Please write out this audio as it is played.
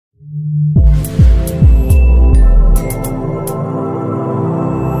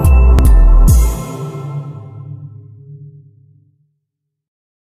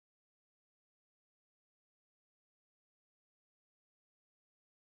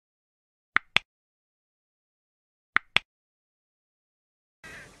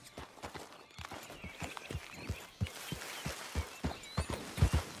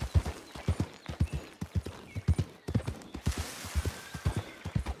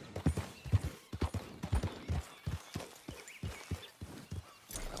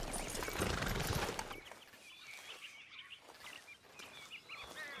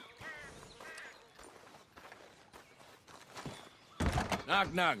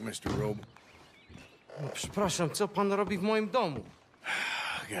Knock, knock, Mr. Wrobel. Przepraszam, co pan robi w moim domu?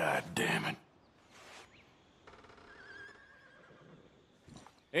 God damn it.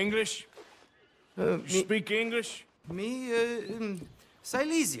 English? Speak English? Me,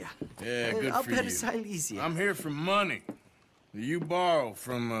 Silesia. Yeah, good for Upper you. Silesia. I'm here for money that you borrow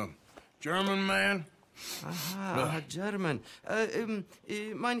from a German man. Aha, German.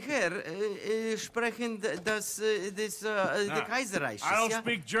 Mein Herr, sprechen the Kaiserreich. I don't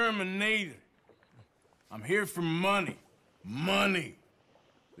speak German neither. I'm here for money. Money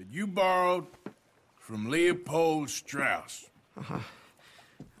that you borrowed from Leopold Strauss.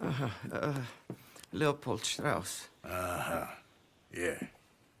 Leopold Strauss. Yeah.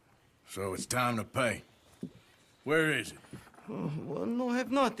 So it's time to pay. Where is it? Oh, well, no,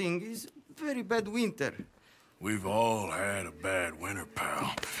 have nothing. It's very bad winter. We've all had a bad winter,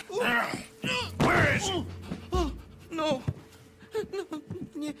 pal. Where is it? Oh, no. No,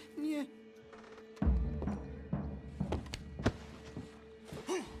 nie, nie.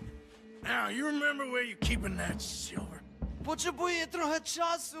 Now, you remember where you're keeping that silver? Potrzebuję trochę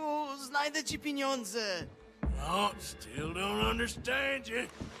czasu. Znajdę ci pieniądze. No, still don't understand you.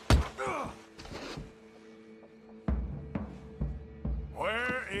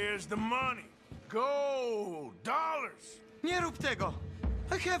 Where is the money? Gold, dollars. Nie rób tego.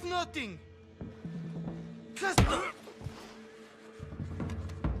 I have nothing.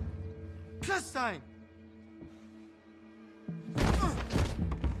 Przestań.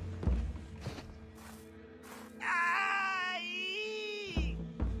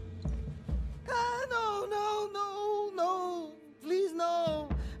 No. Please, no.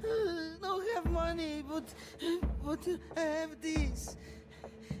 Don't have money, but I have this.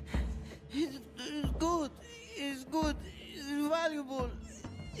 It's good. It's good. It's valuable.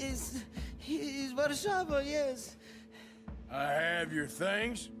 It's Warszawa, yes. I have your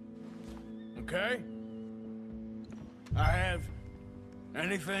things, okay? I have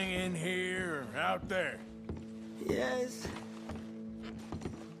anything in here or out there. Yes.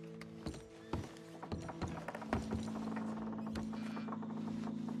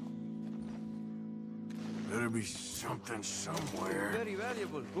 Better be something somewhere. Very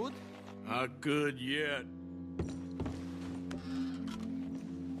valuable. Good? Not good yet.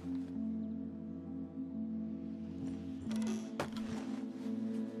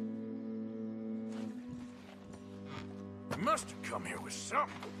 You must have come here with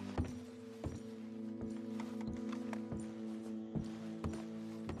something.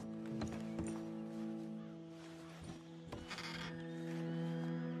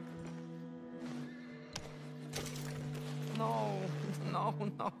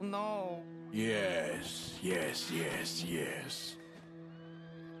 No. Yes.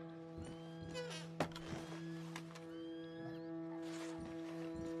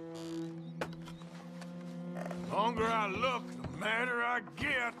 The longer I look, the madder I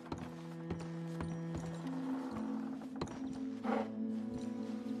get.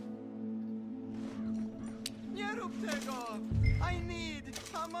 Nie rób tego! I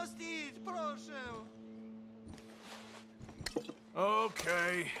must eat, proszę!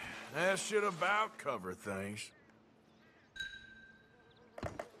 Okay, that should about cover things.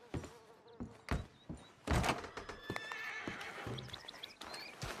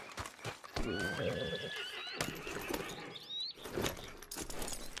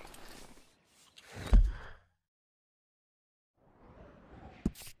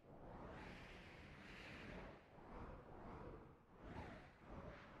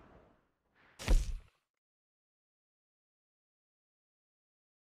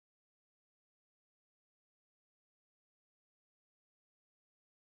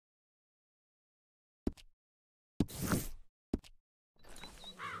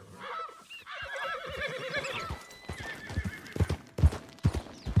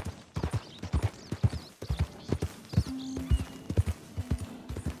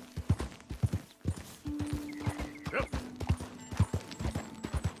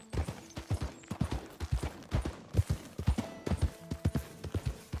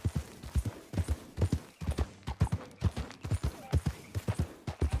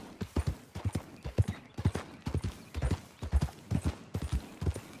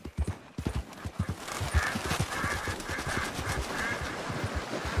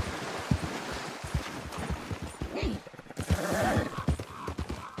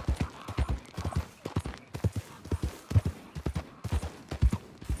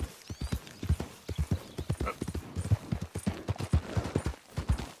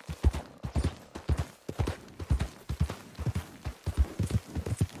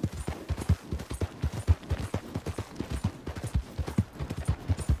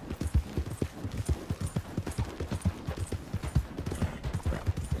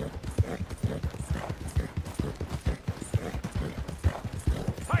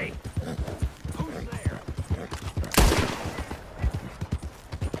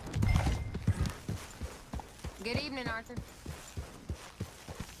 Good evening, Arthur.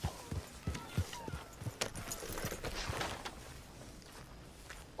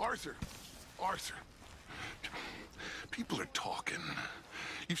 Arthur! Arthur! People are talking.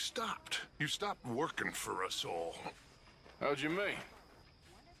 You stopped. You stopped working for us all. How'd you mean?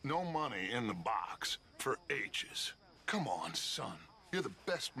 No money in the box for H's. Come on, son. You're the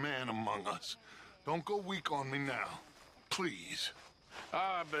best man among us. Don't go weak on me now. Please.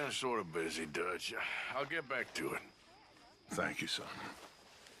 I've been sort of busy, Dutch. I'll get back to it. Thank you, son.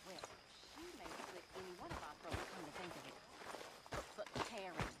 Well, she may split any one of our throats, come to think of it. But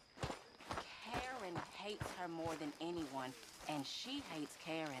Karen hates her more than anyone, and she hates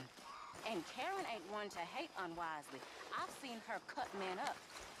Karen. And Karen ain't one to hate unwisely. I've seen her cut men up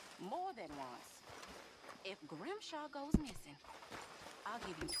more than once. If Grimshaw goes missing, I'll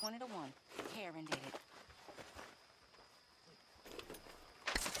give you 20 to 1. Karen did it.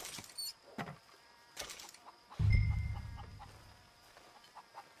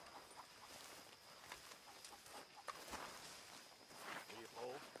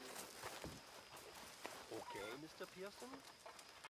 Okay, Mr. Pearson.